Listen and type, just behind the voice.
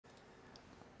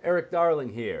Eric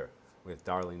Darling here with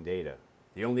Darling Data,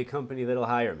 the only company that'll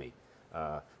hire me.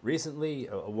 Recently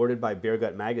awarded by Beer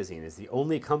Gut Magazine is the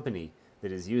only company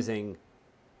that is using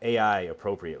AI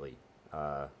appropriately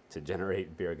to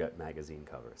generate Beer Gut Magazine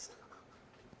covers.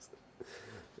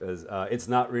 Because it's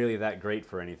not really that great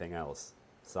for anything else.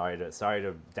 Sorry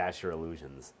to dash your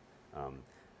illusions. I'm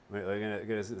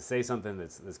gonna say something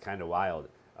that's kind of wild.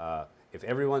 If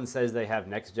everyone says they have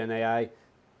next gen AI,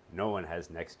 no one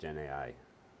has next gen AI.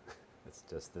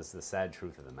 This is the sad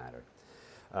truth of the matter.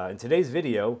 In today's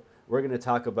video, we're going to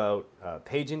talk about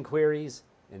paging queries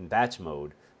in batch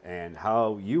mode and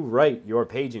how you write your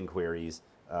paging queries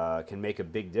can make a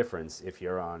big difference if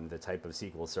you're on the type of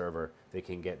SQL Server that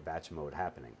can get batch mode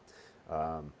happening.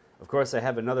 Of course, I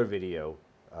have another video.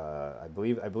 I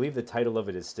believe the title of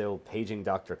it is still Paging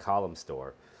Dr. Column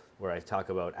Store, where I talk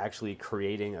about actually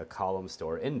creating a column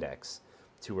store index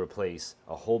to replace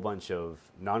a whole bunch of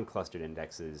non-clustered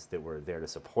indexes that were there to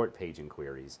support paging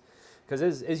queries. Because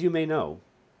as you may know,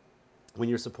 when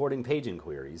you're supporting paging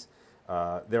queries,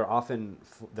 they're often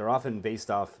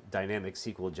based off dynamic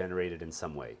SQL generated in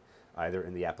some way, either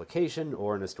in the application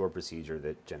or in a store procedure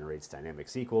that generates dynamic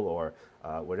SQL, or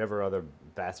whatever other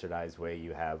bastardized way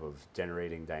you have of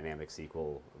generating dynamic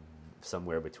SQL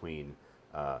somewhere between,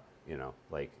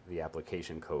 like the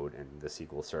application code and the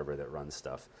SQL Server that runs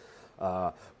stuff.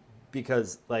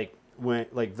 Because when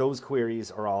those queries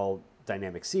are all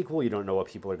dynamic SQL, you don't know what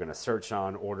people are going to search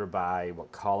on, order by,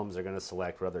 what columns are going to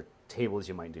select, what other tables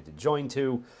you might need to join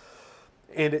to.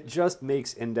 And it just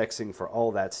makes indexing for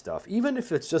all that stuff, even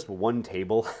if it's just one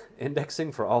table,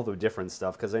 indexing for all the different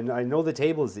stuff, because I know the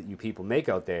tables that you people make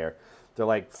out there, they're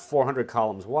like 400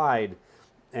 columns wide,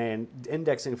 and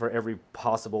indexing for every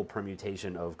possible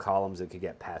permutation of columns that could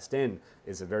get passed in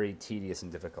is a very tedious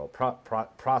and difficult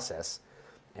process.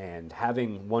 And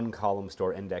having one column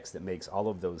store index that makes all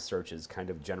of those searches kind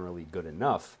of generally good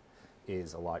enough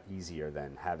is a lot easier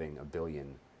than having a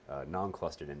billion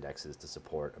non-clustered indexes to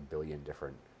support a billion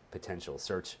different potential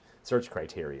search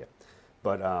criteria.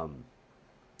 But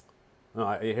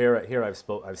here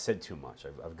I've said too much.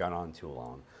 I've gone on too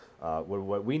long.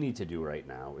 What we need to do right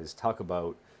now is talk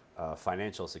about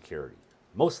financial security,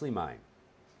 mostly mine.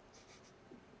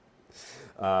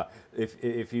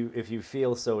 If you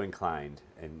feel so inclined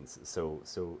and so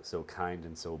kind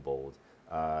and so bold,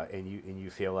 and you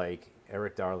feel like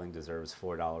Eric Darling deserves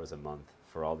 $4 a month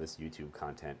for all this YouTube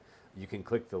content, you can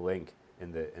click the link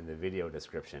in the video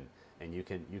description, and you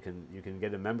can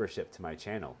get a membership to my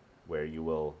channel where you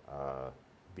will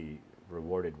be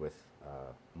rewarded with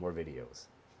more videos.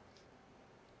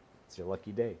 It's your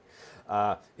lucky day.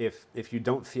 If you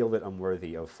don't feel that I'm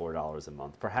worthy of $4 a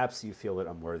month, perhaps you feel that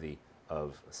I'm worthy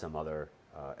of some other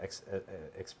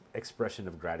expression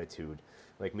of gratitude,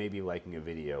 like maybe liking a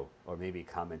video, or maybe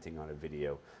commenting on a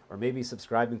video, or maybe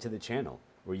subscribing to the channel,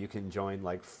 where you can join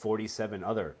like 47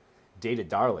 other data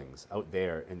darlings out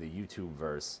there in the YouTube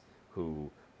verse who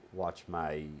watch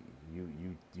my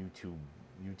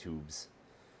YouTubes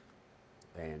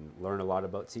and learn a lot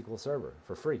about SQL Server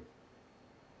for free.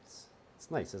 It's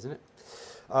nice, isn't it?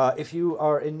 If you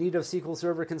are in need of SQL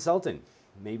Server consulting,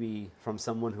 maybe from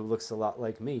someone who looks a lot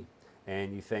like me,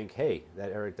 and you think, hey,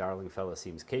 that Eric Darling fella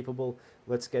seems capable,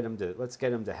 let's get him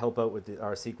to help out with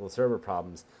our SQL Server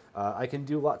problems. I can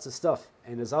do lots of stuff,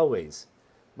 and as always,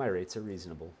 my rates are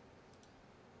reasonable.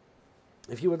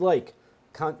 If you like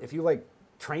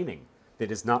training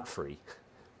that is not free,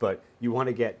 but you want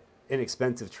to get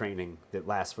inexpensive training that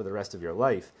lasts for the rest of your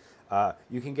life,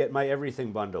 you can get my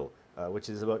everything bundle, which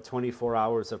is about 24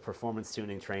 hours of performance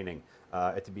tuning training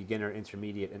at the beginner,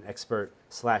 intermediate, and expert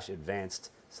 / advanced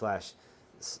 /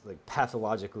 like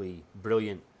pathologically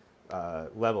brilliant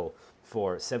level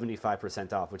for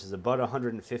 75% off, which is about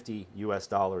 $150 US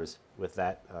with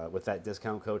that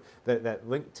discount code. That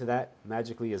link to that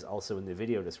magically is also in the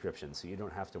video description, so you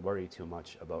don't have to worry too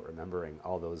much about remembering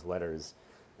all those letters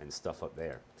and stuff up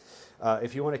there.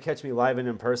 If you want to catch me live and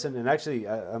in person, and actually,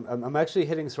 I'm actually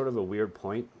hitting sort of a weird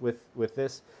point with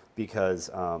this, because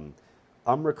I'm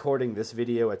recording this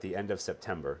video at the end of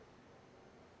September,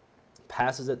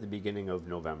 passes at the beginning of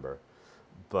November,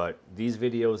 but these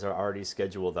videos are already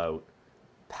scheduled out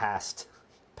past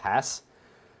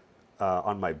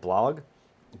on my blog,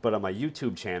 but on my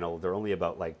YouTube channel, they're only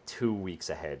about like 2 weeks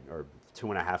ahead, or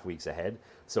 2.5 weeks ahead.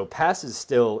 So pass is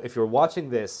still, if you're watching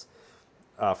this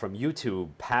from YouTube,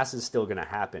 pass is still going to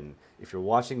happen. If you're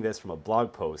watching this from a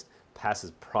blog post, pass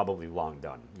is probably long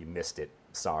done. You missed it.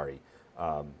 Sorry.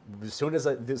 As soon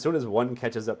as one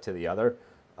catches up to the other,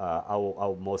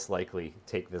 I'll most likely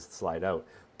take this slide out.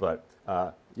 But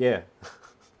yeah,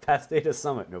 Past Data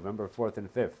Summit, November 4th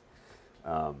and 5th.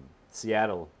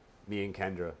 Seattle, me and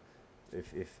Kendra,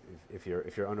 if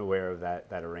you're unaware of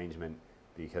that arrangement,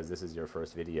 because this is your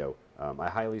first video, I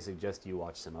highly suggest you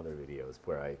watch some other videos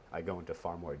where I go into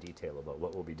far more detail about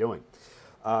what we'll be doing.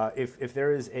 If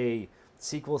there is a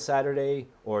SQL Saturday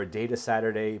or a Data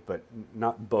Saturday, but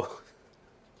not both,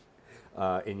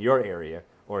 in your area,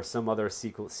 or some other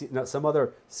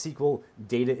SQL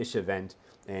data-ish event,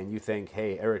 and you think,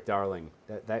 hey, Erik Darling,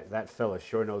 that fella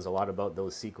sure knows a lot about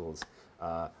those SQLs.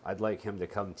 I'd like him to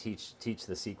come teach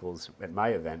the SQLs at my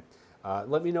event.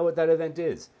 Let me know what that event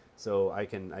is, so I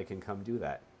can come do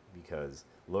that, because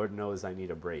Lord knows I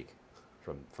need a break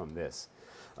from this.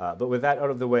 But with that out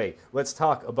of the way, let's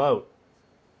talk about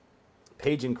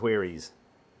paging queries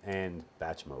and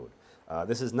batch mode.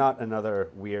 This is not another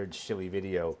weird, shilly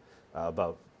video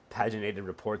about paginated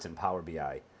reports in Power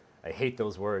BI. I hate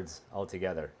those words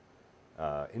altogether.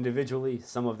 Individually,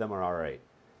 some of them are all right,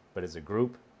 but as a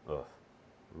group, ugh,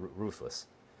 ruthless.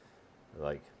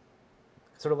 Like,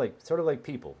 sort of like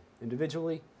people.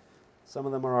 Individually, some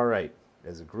of them are all right.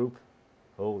 As a group,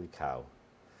 holy cow.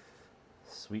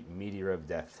 Sweet meteor of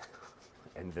death.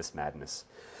 End this madness.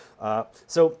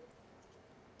 So,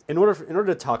 in order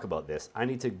to talk about this, I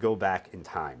need to go back in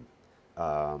time.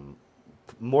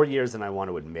 More years than I want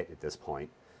to admit at this point.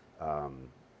 I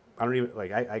don't even,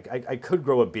 like, I could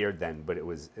grow a beard then, but it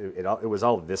was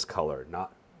all this color,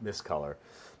 not this color.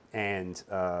 And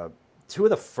two of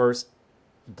the first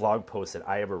blog posts that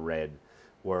I ever read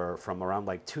were from around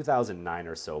like 2009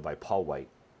 or so by Paul White,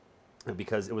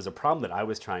 because it was a problem that I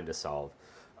was trying to solve.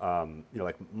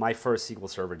 Like my first SQL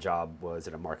Server job was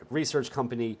at a market research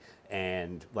company,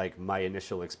 and like my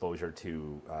initial exposure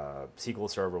to SQL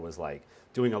Server was like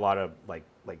doing a lot of like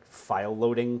file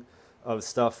loading of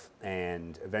stuff,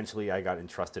 and eventually I got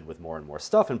entrusted with more and more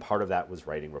stuff, and part of that was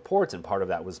writing reports, and part of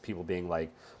that was people being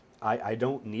like, I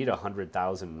don't need a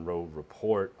 100,000 row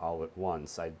report all at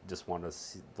once. I just want to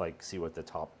see what the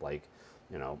top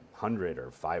 100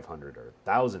 or 500 or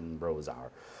 1,000 rows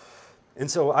are. And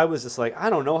so I was just like,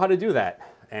 I don't know how to do that.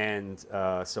 And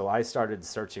so I started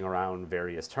searching around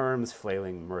various terms,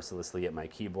 flailing mercilessly at my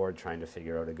keyboard, trying to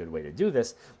figure out a good way to do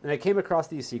this. And I came across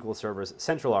these SQL Server's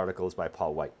central articles by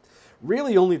Paul White.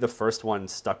 Really only the first one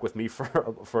stuck with me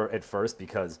for at first,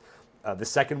 because the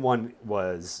second one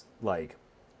was like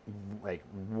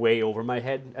way over my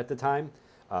head at the time.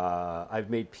 I've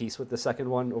made peace with the second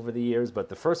one over the years, but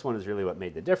the first one is really what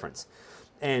made the difference.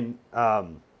 And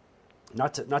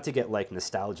not to get like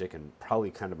nostalgic and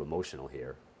probably kind of emotional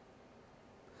here,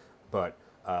 but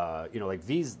like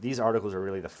these articles are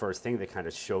really the first thing that kind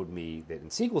of showed me that in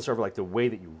SQL Server, like the way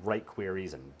that you write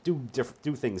queries and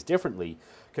do things differently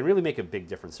can really make a big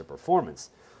difference to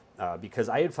performance. Because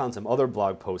I had found some other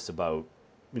blog posts about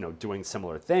doing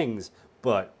similar things,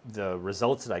 but the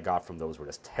results that I got from those were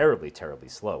just terribly, terribly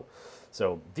slow.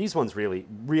 So these ones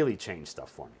really changed stuff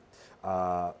for me.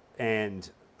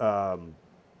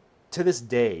 To this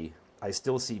day, I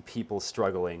still see people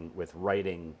struggling with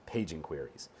writing paging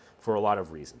queries for a lot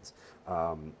of reasons.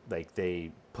 Like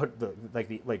they put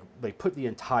the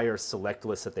entire select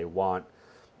list that they want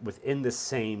within the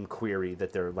same query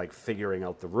that they're like figuring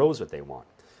out the rows that they want.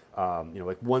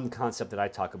 Like one concept that I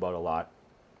talk about a lot,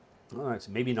 it's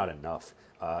maybe not enough,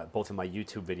 both in my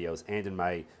YouTube videos and in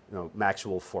my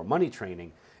actual for money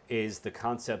training, is the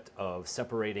concept of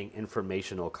separating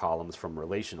informational columns from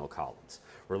relational columns.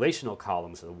 Relational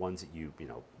columns are the ones that you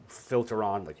filter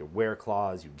on, like your where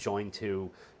clause, you join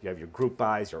to, you have your group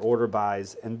bys, your order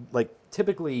bys, and like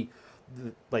typically,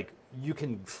 like you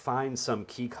can find some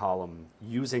key column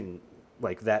using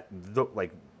like that,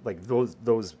 like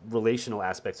those relational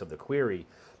aspects of the query,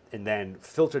 and then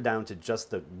filter down to just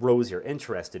the rows you're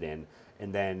interested in,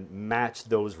 and then match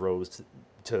those rows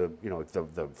to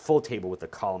the full table with the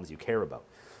columns you care about.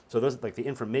 So those, like the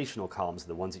informational columns, are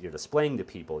the ones that you're displaying to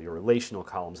people. Your relational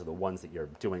columns are the ones that you're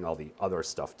doing all the other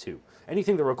stuff to.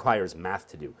 Anything that requires math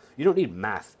to do. You don't need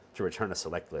math to return a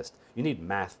select list. You need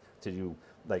math to do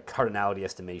like cardinality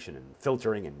estimation and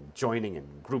filtering and joining and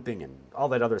grouping and all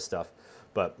that other stuff.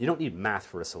 But you don't need math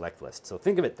for a select list. So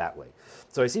think of it that way.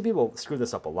 So I see people screw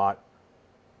this up a lot.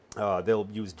 They'll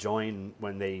use join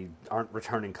when they aren't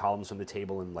returning columns from the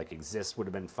table, and like exist would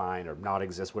have been fine, or not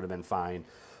exist would have been fine.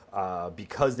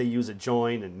 Because they use a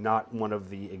join and not one of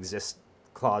the exist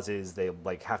clauses, they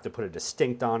like have to put a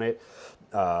distinct on it.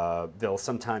 They'll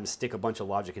sometimes stick a bunch of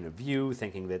logic in a view,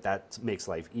 thinking that makes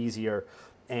life easier.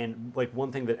 And like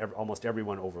one thing that almost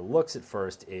everyone overlooks at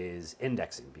first is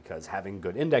indexing, because having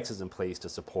good indexes in place to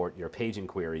support your paging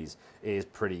queries is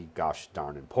pretty gosh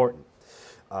darn important.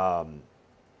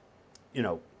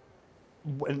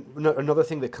 Another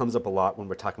thing that comes up a lot when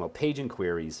we're talking about paging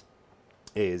queries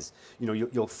is,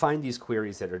 you'll find these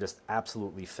queries that are just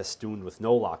absolutely festooned with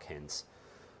no lock hints.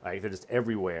 Right? They're just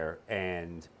everywhere,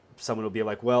 and someone will be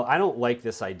like, well, I don't like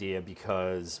this idea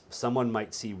because someone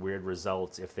might see weird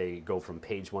results if they go from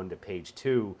page 1 to page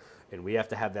 2, and we have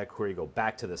to have that query go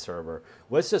back to the server.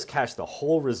 Let's just cache the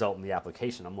whole result in the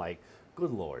application. I'm like,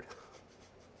 good Lord.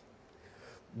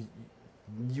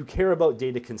 You care about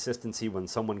data consistency when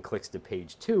someone clicks to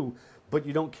page 2, but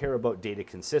you don't care about data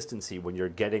consistency when you're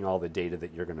getting all the data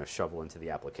that you're going to shovel into the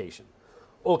application.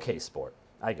 Okay, sport,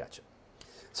 I got you.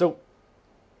 So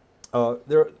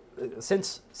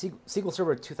since SQL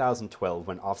Server 2012,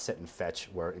 when offset and fetch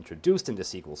were introduced into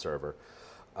SQL Server,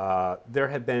 there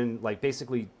have been like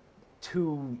basically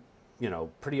two,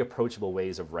 pretty approachable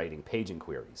ways of writing paging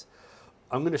queries.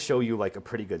 I'm going to show you like a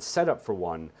pretty good setup for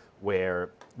one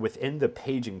where within the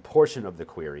paging portion of the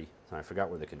query, I forgot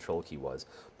where the control key was,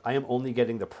 I am only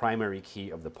getting the primary key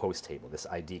of the post table, this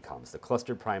ID columns, the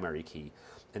clustered primary key,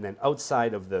 and then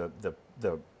outside of the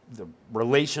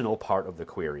relational part of the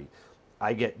query,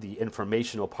 I get the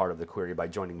informational part of the query by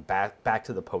joining back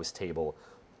to the post table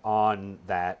on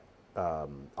that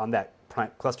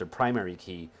clustered primary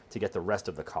key to get the rest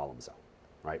of the columns out,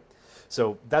 right?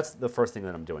 So that's the first thing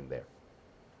that I'm doing there.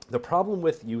 The problem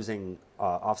with using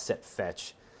offset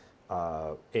fetch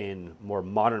in more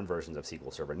modern versions of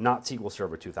SQL Server, not SQL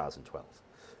Server 2012,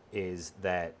 is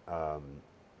that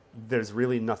there's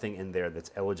really nothing in there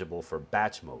that's eligible for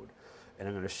batch mode. And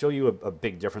I'm going to show you a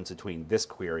big difference between this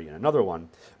query and another one.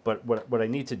 But what I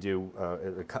need to do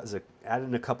is add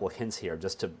in a couple of hints here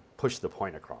just to push the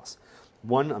point across.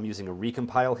 One, I'm using a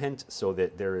recompile hint so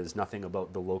that there is nothing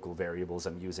about the local variables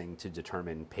I'm using to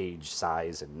determine page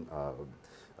size and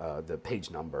the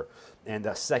page number. And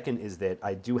the second is that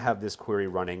I do have this query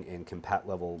running in compat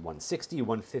level 160.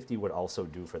 150 would also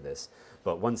do for this,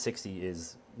 but 160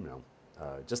 is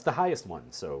just the highest one.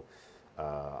 So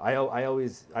I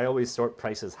always sort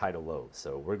prices high to low.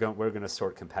 So we're going to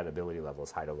sort compatibility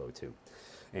levels high to low too,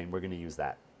 and we're going to use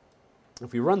that.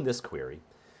 If we run this query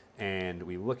and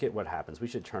we look at what happens, we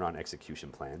should turn on execution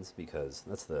plans because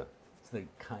that's the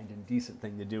kind and decent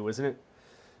thing to do, isn't it?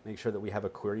 Make sure that we have a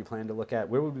query plan to look at.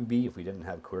 Where would we be if we didn't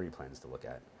have query plans to look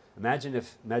at? Imagine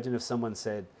if someone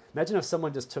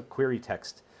just took query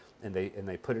text and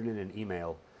they put it in an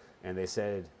email and they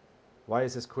said, why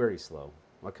is this query slow?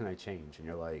 What can I change? And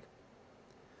you're like,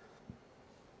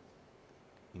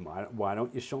 why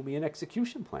don't you show me an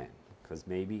execution plan? Because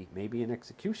maybe an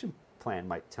execution plan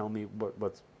might tell me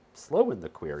what's slow in the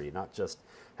query, not just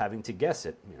having to guess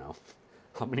it,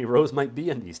 how many rows might be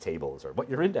in these tables, or what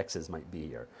your indexes might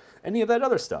be, or any of that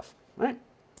other stuff, right?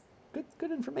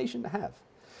 Good information to have.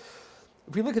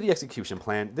 If we look at the execution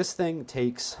plan, this thing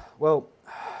takes, well,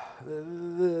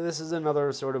 this is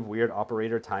another sort of weird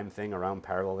operator time thing around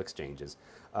parallel exchanges.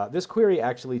 This query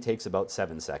actually takes about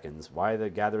 7 seconds. Why the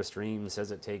gather stream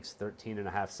says it takes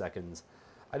 13.5 seconds,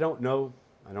 I don't know.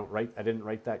 I didn't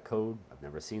write that code. I've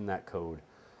never seen that code.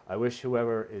 I wish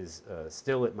whoever is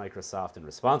still at Microsoft and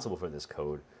responsible for this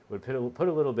code would put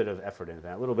a little bit of effort into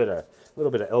that, a little bit of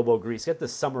elbow grease. Get the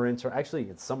summer intern. Actually,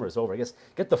 summer is over. I guess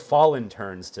get the fall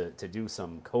interns to do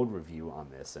some code review on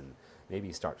this and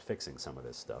maybe start fixing some of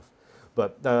this stuff.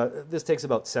 But this takes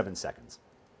about 7 seconds.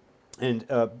 And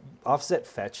offset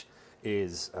fetch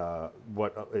is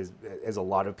as a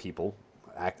lot of people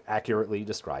accurately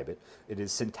describe it. It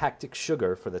is syntactic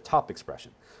sugar for the top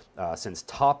expression. Since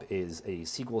top is a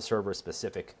SQL Server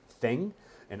specific thing,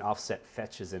 and offset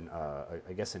fetch is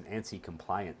I guess an ANSI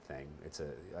compliant thing. It's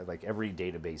like every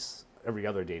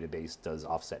other database does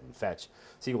offset and fetch.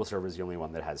 SQL Server is the only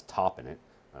one that has top in it.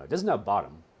 It doesn't have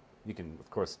bottom. You can of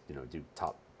course do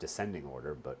top descending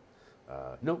order, but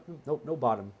no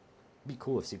bottom. It'd be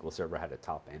cool if SQL Server had a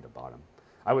top and a bottom.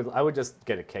 I would just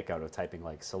get a kick out of typing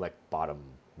like select bottom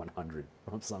 100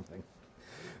 or something.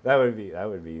 That would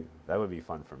be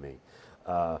fun for me.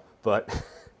 But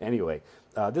anyway,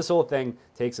 this whole thing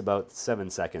takes about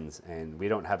 7 seconds, and we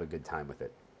don't have a good time with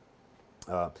it.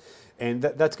 And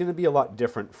that's going to be a lot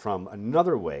different from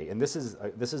another way. And this is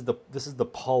the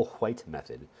Paul White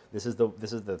method. This is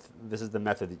the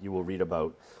method that you will read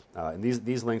about. And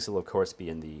these links will of course be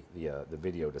in the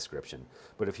video description.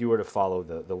 But if you were to follow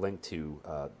the link to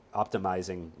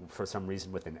optimizing for some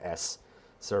reason with an S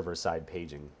server-side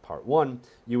paging part 1,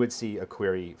 you would see a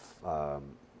query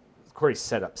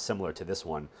setup similar to this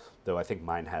one, though I think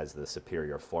mine has the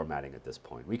superior formatting at this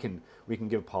point. We can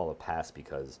give Paul a pass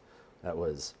because that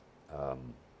was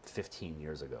 15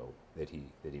 years ago that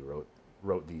he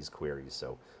wrote these queries.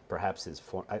 So perhaps his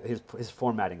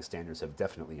formatting standards have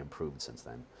definitely improved since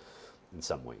then. in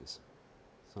some ways.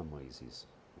 Some ways he's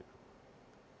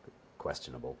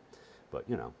questionable, but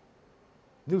you know,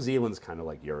 New Zealand's kind of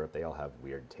like Europe. They all have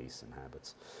weird tastes and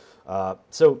habits.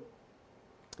 So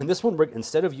in this one,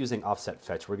 instead of using offset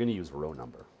fetch, we're going to use row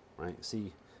number, right?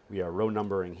 See, we are row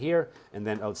numbering here, and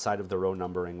then outside of the row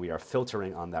numbering, we are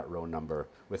filtering on that row number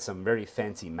with some very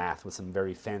fancy math, with some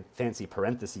very fancy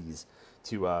parentheses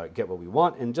to get what we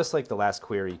want. And just like the last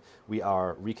query, we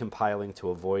are recompiling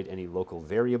to avoid any local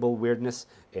variable weirdness,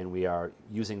 and we are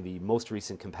using the most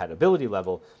recent compatibility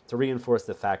level to reinforce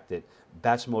the fact that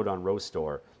batch mode on row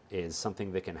store is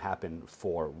something that can happen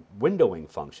for windowing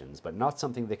functions, but not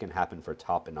something that can happen for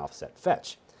top and offset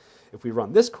fetch. If we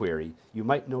run this query, you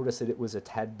might notice that it was a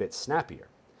tad bit snappier.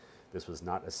 This was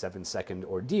not a 7-second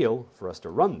ordeal for us to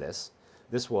run this.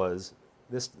 This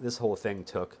whole thing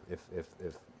took, if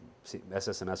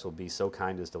SSMS will be so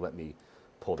kind as to let me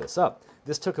pull this up,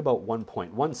 this took about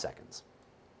 1.1 seconds.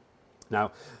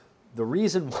 Now, the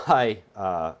reason why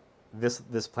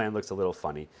this plan looks a little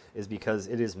funny is because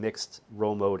it is mixed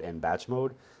row mode and batch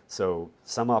mode. So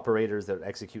some operators that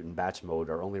execute in batch mode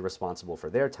are only responsible for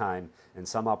their time, and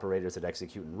some operators that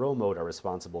execute in row mode are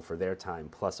responsible for their time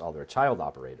plus all their child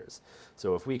operators.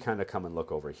 So if we kind of come and look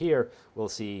over here, we'll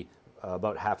see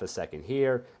about half a second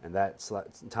here, and that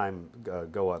time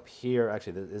go up here.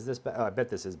 Actually, is this? I bet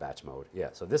this is batch mode.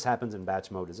 Yeah. So this happens in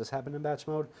batch mode. Does this happen in batch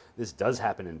mode? This does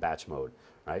happen in batch mode,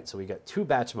 right? So we got two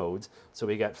batch modes. So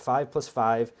we got 5 plus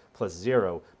 5 plus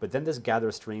 0, but then this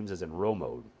gather streams is in row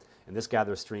mode, and this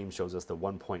gather stream shows us the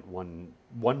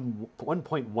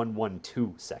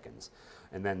 1.112 seconds.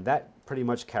 And then that pretty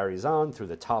much carries on through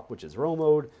the top, which is row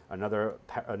mode, another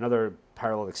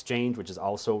parallel exchange, which is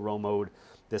also row mode,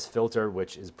 this filter,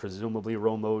 which is presumably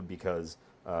row mode because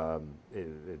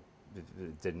it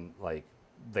didn't like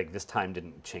this time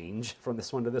didn't change from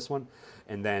this one to this one.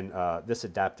 And then this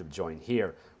adaptive join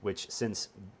here, which since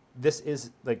this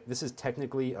is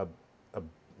technically an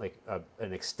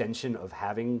extension of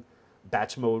having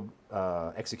batch mode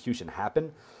execution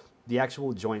happen, the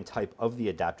actual join type of the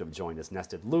adaptive join is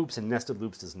nested loops, and nested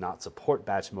loops does not support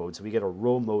batch mode, so we get a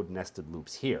row mode nested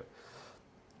loops here.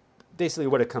 Basically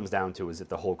what it comes down to is that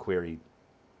the whole query,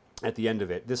 at the end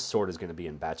of it, this sort is going to be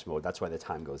in batch mode. That's why the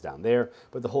time goes down there,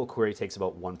 but the whole query takes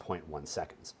about 1.1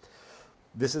 seconds.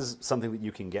 This is something that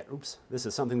you can get, this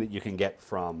is something that you can get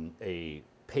from a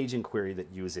paging query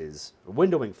that uses a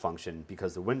windowing function,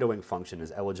 because the windowing function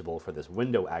is eligible for this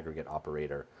window aggregate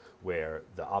operator where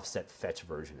the offset fetch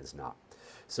version is not.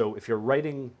 So if you're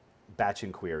writing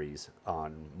batching queries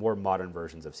on more modern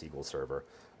versions of SQL Server,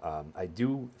 I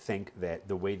do think that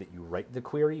the way that you write the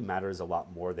query matters a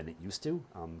lot more than it used to.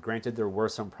 Granted, there were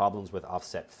some problems with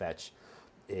offset fetch.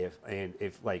 If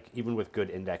even with good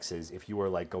indexes, if you were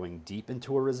like going deep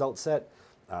into a result set,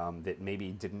 that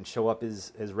maybe didn't show up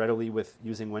as readily with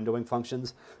using windowing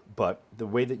functions, but the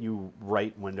way that you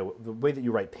write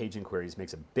paging queries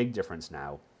makes a big difference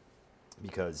now,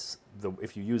 because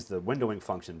if you use the windowing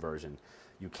function version,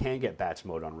 you can get batch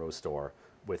mode on row store.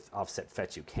 With offset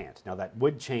fetch, you can't. Now that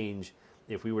would change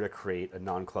if we were to create a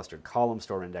non-clustered column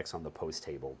store index on the post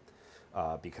table,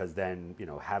 because then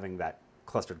having that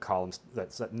clustered columns,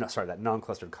 that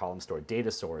non-clustered column store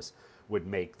data source would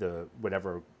make the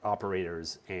whatever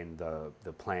operators in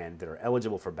the plan that are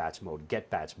eligible for batch mode get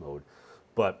batch mode.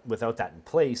 But without that in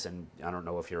place, and I don't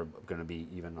know if you're going to be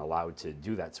even allowed to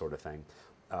do that sort of thing,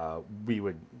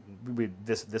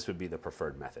 this would be the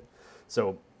preferred method.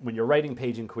 So when you're writing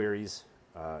paging queries,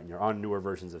 and you're on newer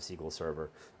versions of SQL Server,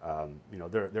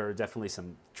 there are definitely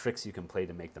some tricks you can play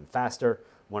to make them faster.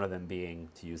 One of them being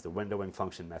to use the windowing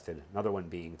function method. Another one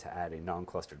being to add a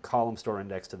non-clustered column store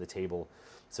index to the table,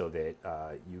 so that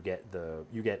you get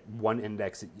one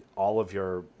index that all of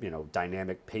your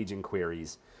dynamic paging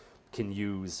queries can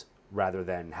use, rather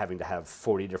than having to have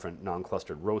 40 different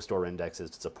non-clustered row store indexes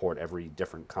to support every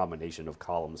different combination of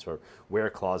columns for where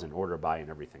clause and order by and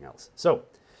everything else. So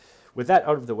with that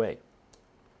out of the way,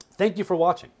 thank you for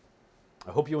watching.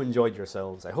 I hope you enjoyed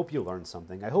yourselves. I hope you learned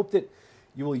something. I hope that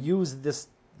you will use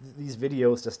these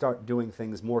videos to start doing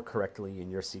things more correctly in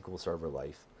your SQL Server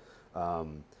life.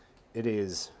 It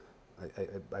is,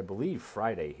 I believe,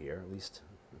 Friday here, at least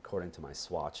according to my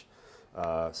swatch.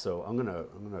 So I'm gonna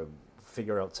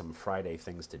figure out some Friday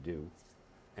things to do,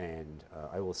 and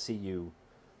I will see you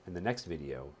in the next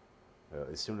video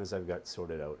as soon as I've got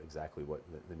sorted out exactly what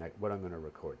what I'm going to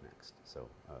record next. So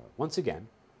once again,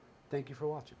 thank you for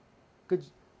watching.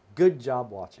 Good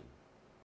job watching.